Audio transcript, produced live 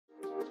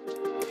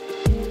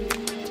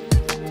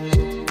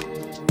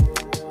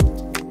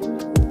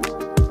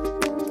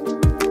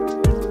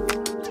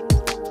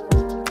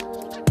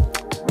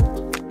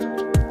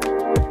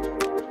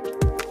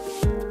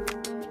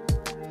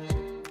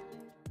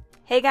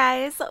Hey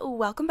guys,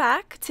 welcome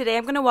back. Today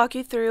I'm going to walk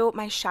you through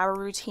my shower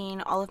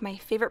routine, all of my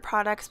favorite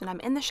products when I'm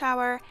in the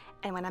shower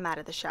and when I'm out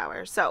of the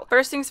shower. So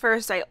first things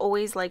first, I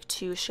always like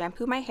to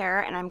shampoo my hair,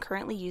 and I'm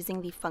currently using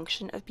the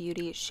Function of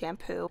Beauty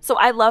shampoo. So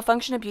I love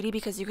Function of Beauty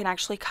because you can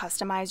actually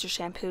customize your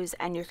shampoos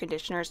and your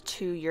conditioners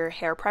to your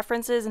hair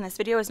preferences, and this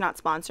video is not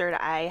sponsored.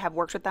 I have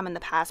worked with them in the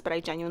past, but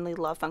I genuinely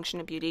love Function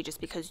of Beauty just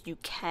because you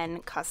can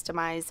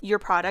customize your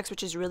products,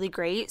 which is really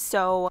great.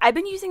 So I've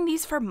been using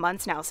these for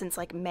months now, since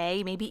like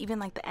May, maybe even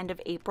like the end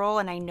of April,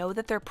 and I know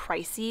that they're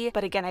pricey,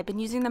 but again, I've been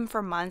using them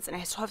for months and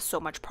I still have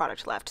so much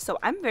product left. So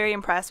I'm very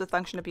impressed with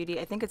Function of Beauty.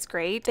 I think it's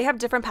great. They have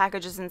different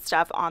packages and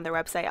stuff on their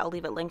website. I'll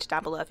leave it linked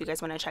down below if you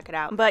guys want to check it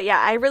out. But yeah,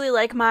 I really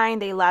like mine.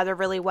 They lather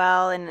really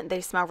well and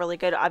they smell really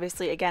good.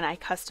 Obviously, again, I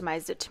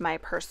customized it to my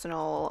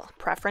personal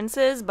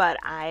preferences, but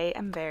I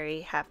am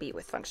very happy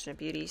with Function of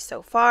Beauty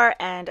so far,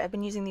 and I've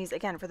been using these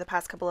again for the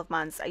past couple of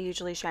months. I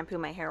usually shampoo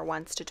my hair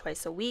once to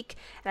twice a week,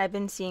 and I've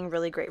been seeing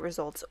really great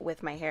results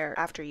with my hair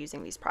after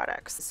using these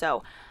products.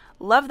 So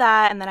love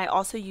that. And then I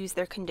also use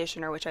their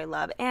conditioner, which I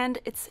love, and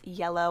it's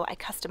yellow. I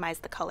customized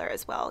the color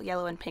as well.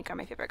 Yellow and pink are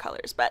my favorite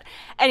colors. But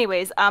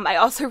anyways, I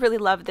also really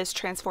love this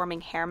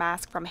transforming hair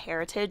mask from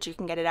Heritage. You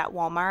can get it at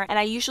Walmart, and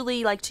I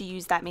usually like to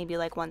use that maybe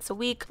like once a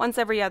week, once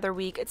every other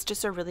week. It's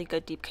just a really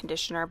good deep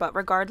conditioner, but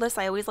regardless,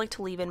 I always like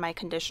to leave in my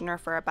conditioner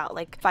for about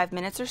like 5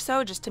 minutes or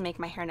so just to make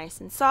my hair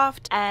nice and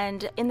soft.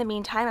 And in the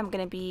meantime, I'm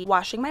going to be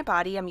washing my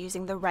body. I'm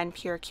using the Ren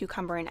Pure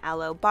Cucumber and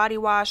Aloe body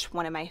wash,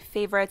 one of my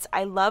favorites.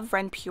 I love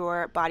Ren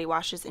Pure body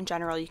washes in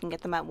general. You can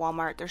get them at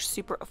Walmart. They're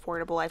super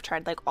affordable. I've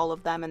tried like all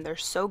of them and they're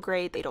so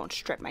great. They don't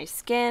strip my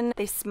skin,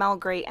 they smell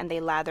great, and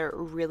they lather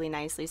really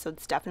nicely. So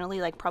it's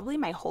definitely like probably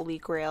my holy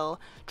grail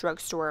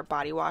drugstore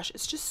body wash.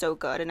 It's just so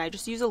good, and I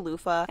just use a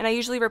loofah, and I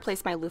usually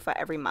replace my loofah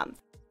every month.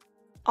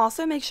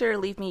 Also, make sure to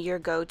leave me your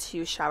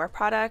go-to shower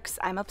products.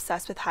 I'm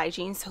obsessed with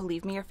Hygiene, so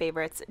leave me your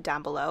favorites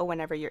down below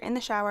whenever you're in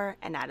the shower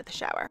and out of the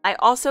shower. I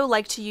also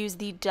like to use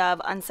the Dove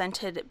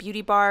Unscented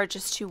Beauty Bar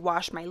just to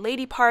wash my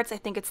lady parts. I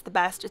think it's the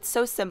best. It's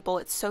so simple,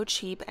 it's so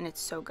cheap, and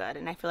it's so good.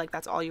 And I feel like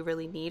that's all you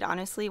really need,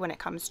 honestly, when it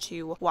comes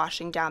to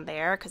washing down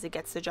there, because it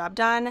gets the job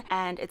done,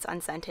 and it's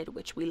unscented,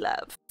 which we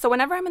love. So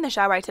whenever I'm in the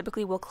shower, I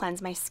typically will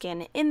cleanse my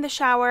skin in the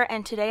shower,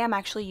 and today I'm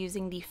actually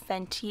using the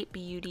Fenty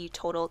Beauty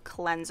Total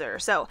Cleanser.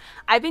 So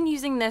I've been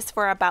using this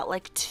for about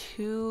like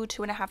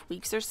 2.5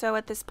 weeks or so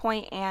at this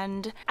point,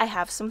 and I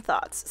have some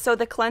thoughts. So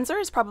the cleanser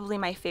is probably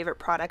my favorite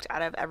product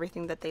out of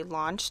everything that they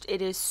launched.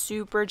 It is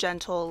super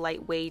gentle,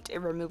 lightweight, it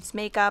removes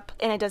makeup,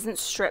 and it doesn't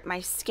strip my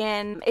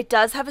skin. It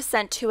does have a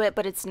scent to it,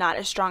 but it's not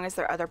as strong as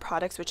their other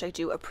products, which I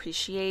do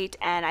appreciate,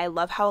 and I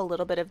love how a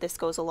little bit of this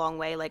goes a long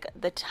way. Like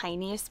the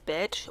tiniest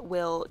bit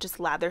will just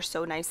lather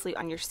so nicely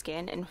on your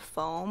skin and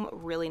foam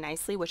really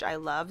nicely, which I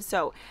love.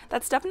 So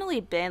that's definitely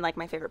been like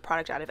my favorite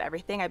product out of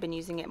everything. I've been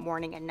using it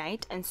morning and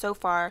night, and so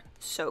far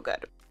so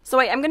good. So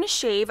I am going to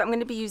shave. I'm going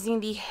to be using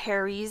the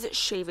Harry's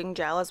shaving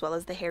gel as well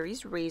as the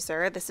Harry's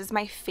razor. This is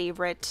my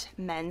favorite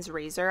men's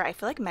razor. I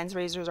feel like men's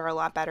razors are a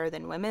lot better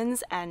than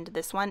women's, and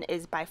this one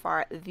is by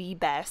far the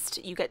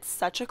best. You get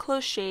such a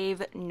close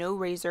shave, no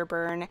razor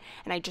burn,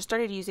 and I just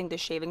started using the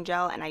shaving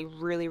gel and I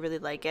really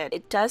like it.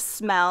 It does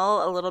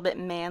smell a little bit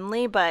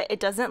manly, but it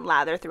doesn't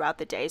lather throughout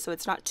the day, so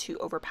it's not too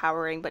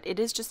overpowering, but it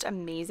is just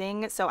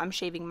amazing. So I'm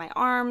shaving my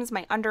arms,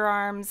 my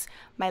underarms,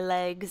 my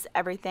legs,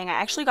 everything. I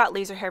actually got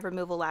laser hair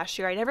removal last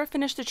year. I never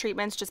finished the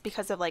treatments just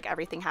because of like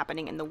everything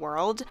happening in the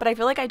world, but I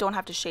feel like I don't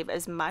have to shave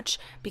as much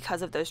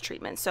because of those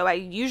treatments. So I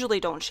usually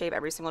don't shave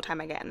every single time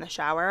I get in the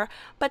shower,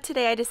 but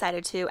today I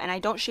decided to, and I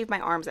don't shave my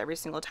arms every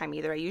single time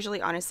either. I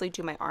usually honestly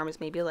do my arms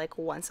maybe like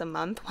once a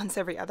month, once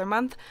every other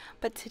month,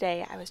 but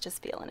today I was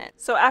just feeling it.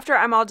 So after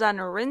I'm all done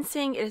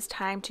rinsing, it is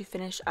time to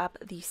finish up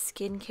the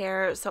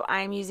skincare. So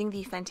I'm using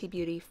the Fenty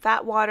Beauty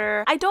Fat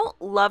Water. I don't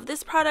love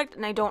this product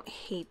and I don't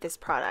hate this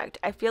product.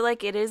 I feel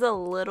like it is a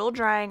little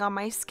drying on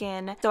my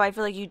skin, so I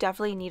feel like you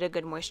definitely need a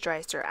good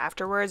moisturizer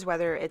afterwards,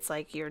 whether it's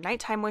like your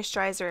nighttime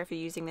moisturizer if you're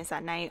using this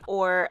at night,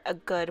 or a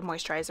good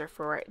moisturizer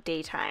for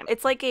daytime.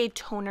 It's like a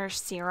toner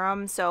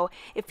serum, so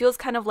it feels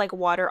kind of like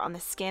water on the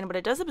skin, but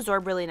it does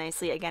absorb really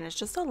nicely. Again, it's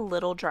just a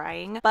little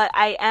drying, but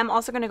I am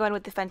also going to go in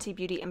with the Fenty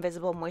Beauty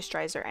Invisible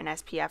Moisturizer and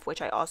SPF,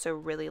 which I also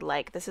really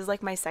like. This is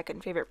like my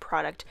second favorite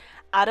product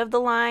out of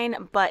the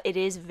line, but it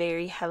is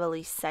very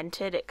heavily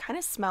scented. It kind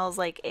of smells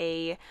like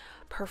a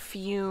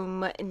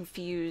perfume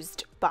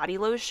infused body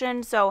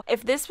lotion. So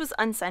if this was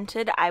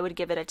unscented, I would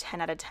give it a 10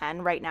 out of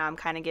 10. Right now I'm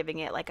kind of giving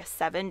it like a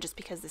 7 just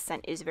because the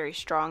scent is very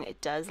strong. It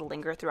does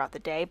linger throughout the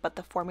day, but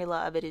the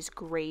formula of it is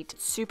great.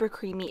 It's super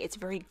creamy, it's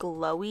very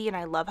glowy, and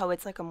I love how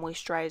it's like a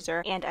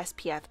moisturizer and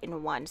SPF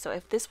in one. So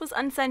if this was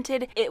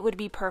unscented, it would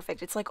be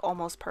perfect. It's like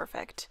almost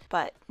perfect,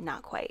 but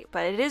not quite.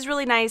 But it is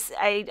really nice.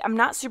 I'm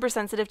not super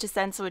sensitive to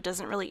scents, so it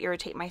doesn't really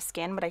irritate my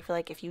skin, but I feel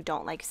like if you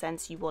don't like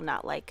scents, you will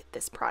not like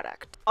this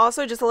product.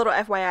 Also, just a little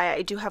FYI,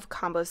 I do have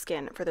combo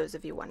skin for those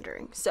of you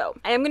wondering. So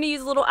I am going to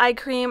use a little eye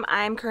cream.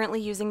 I'm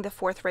currently using the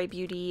Forthright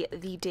Beauty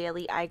The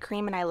Daily Eye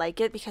Cream, and I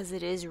like it because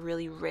it is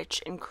really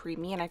rich and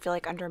creamy, and I feel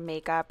like under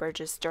makeup or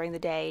just during the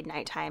day,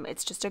 nighttime,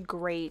 it's just a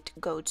great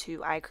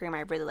go-to eye cream.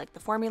 I really like the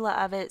formula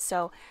of it,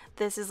 so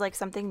this is like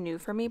something new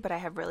for me, but I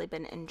have really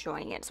been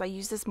enjoying it. So I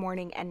use this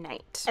morning and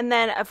night. And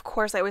then, of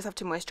course, I always have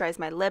to moisturize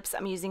my lips.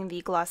 I'm using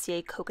the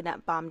Glossier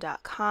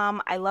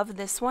CoconutBalm.com. I love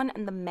this one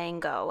and the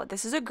Mango.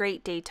 This is a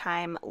great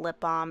daytime lip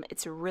balm.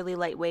 It's really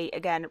lightweight.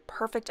 Again,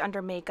 perfect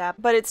under makeup,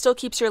 but it still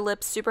keeps your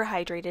lips super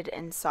hydrated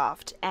and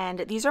soft. And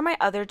these are my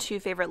other two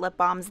favorite lip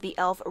balms. The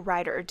e.l.f.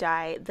 Ride or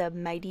Die, the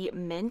Mighty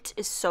Mint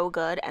is so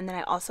good. And then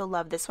I also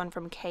love this one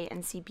from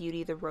KNC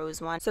Beauty, the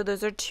rose one. So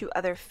those are two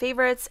other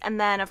favorites. And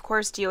then, of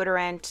course,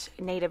 deodorant.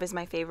 Native is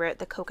my favorite.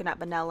 The Coconut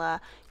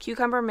Vanilla,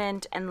 Cucumber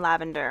Mint, and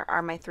Lavender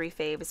are my three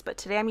faves. But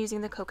today I'm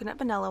using the Coconut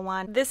Vanilla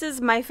one. This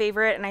is my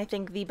favorite and I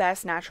think the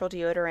best natural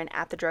deodorant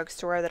at the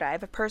drugstore that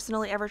I've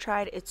personally ever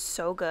tried. It's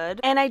so good.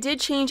 And I did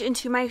change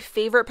into my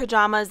favorite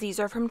pajamas. These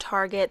are from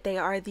Target. They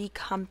are the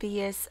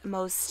comfiest,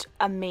 most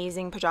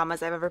amazing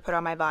pajamas I've ever put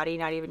on my body.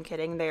 Not even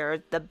kidding. They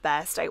are the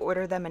best. I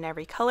order them in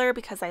every color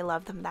because I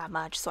love them that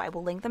much. So I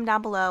will link them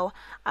down below.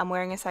 I'm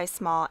wearing a size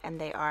small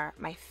and they are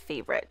my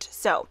favorite.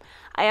 So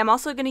I am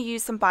also going to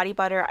use some body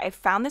butter. I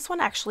found this one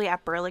actually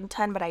at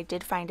Burlington, but I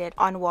did find it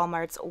on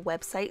Walmart's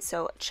website.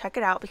 So check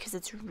it out because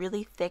it's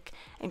really thick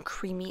and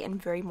creamy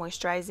and very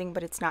moisturizing,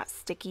 but it's not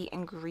sticky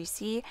and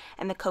greasy.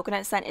 And the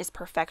coconut scent is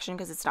perfection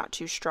because it's not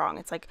too strong.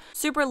 It's like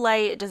super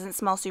light. It doesn't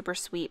smell super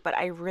sweet, but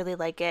I really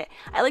like it.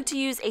 I like to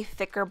use a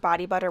thicker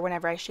body butter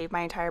whenever I shave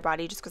my entire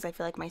body just because I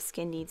feel like my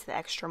skin needs the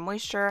extra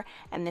moisture,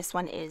 and this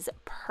one is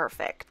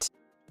perfect.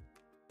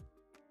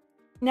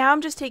 Now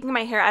I'm just taking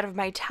my hair out of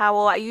my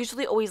towel. I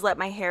usually always let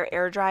my hair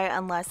air dry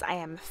unless I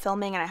am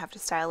filming and I have to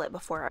style it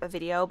before a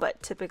video,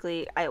 but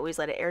typically I always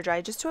let it air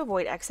dry just to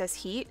avoid excess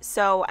heat.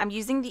 So I'm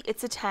using the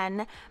It's a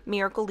 10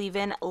 Miracle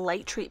Leave-In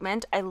Light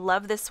Treatment. I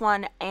love this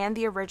one and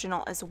the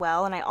original as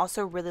well, and I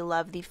also really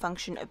love the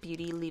Function of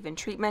Beauty Leave-In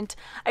Treatment.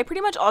 I pretty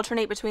much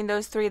alternate between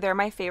those three. They're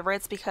my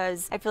favorites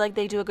because I feel like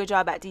they do a good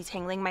job at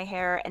detangling my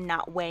hair and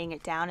not weighing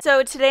it down.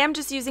 So today I'm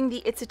just using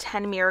the It's a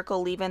 10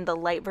 Miracle Leave-In, the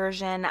light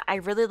version. I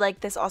really like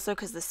this also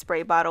because the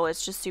spray bottle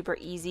is just super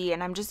easy,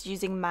 and I'm just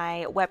using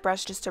my wet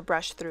brush just to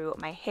brush through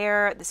my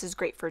hair. This is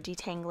great for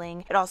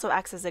detangling. It also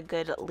acts as a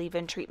good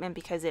leave-in treatment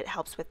because it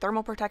helps with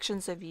thermal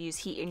protection, so if you use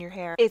heat in your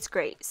hair, it's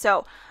great.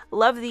 So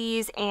love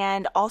these,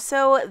 and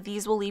also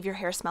these will leave your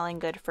hair smelling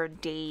good for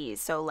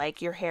days. So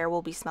like your hair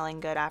will be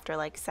smelling good after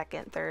like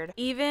second, third,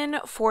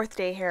 even fourth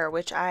day hair,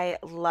 which I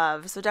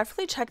love. So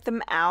definitely check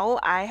them out.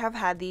 I have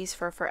had these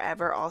for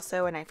forever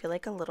also, and I feel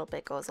like a little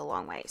bit goes a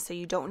long way. So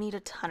you don't need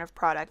a ton of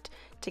product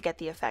to get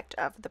the effect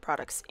of the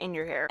products in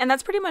your hair. And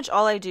that's pretty much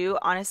all I do.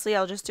 Honestly,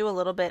 I'll just do a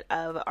little bit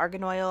of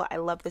argan oil. I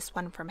love this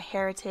one from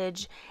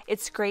Heritage.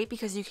 It's great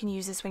because you can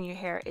use this when your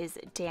hair is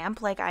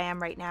damp like I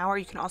am right now, or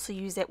you can also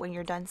use it when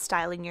you're done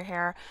styling your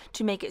hair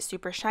to make it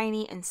super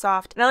shiny and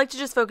soft. And I like to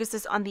just focus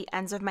this on the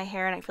ends of my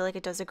hair, and I feel like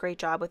it does a great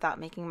job without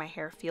making my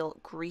hair feel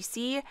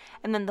greasy.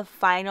 And then the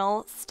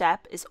final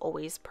step is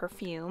always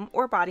perfume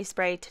or body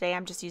spray. Today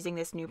I'm just using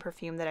this new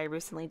perfume that I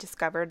recently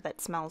discovered that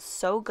smells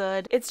so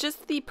good. It's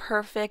just the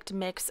perfect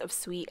mix of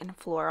sweet and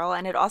floral,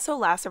 and it also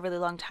lasts a really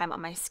long time on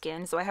my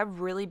skin, so I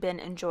have really been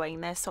enjoying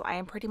this. So I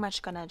am pretty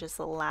much gonna just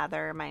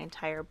lather my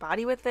entire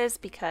body with this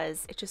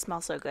because it just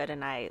smells so good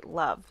and I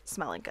love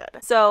smelling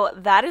good. So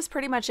that is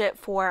pretty much it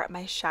for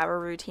my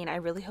shower routine. I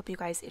really hope you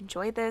guys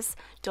enjoyed this.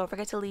 Don't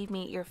forget to leave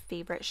me your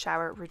favorite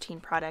shower routine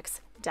products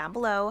down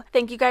below.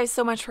 Thank you guys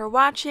so much for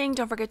watching.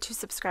 Don't forget to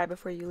subscribe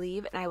before you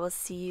leave, and I will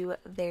see you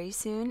very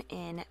soon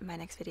in my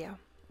next video.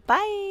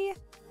 Bye!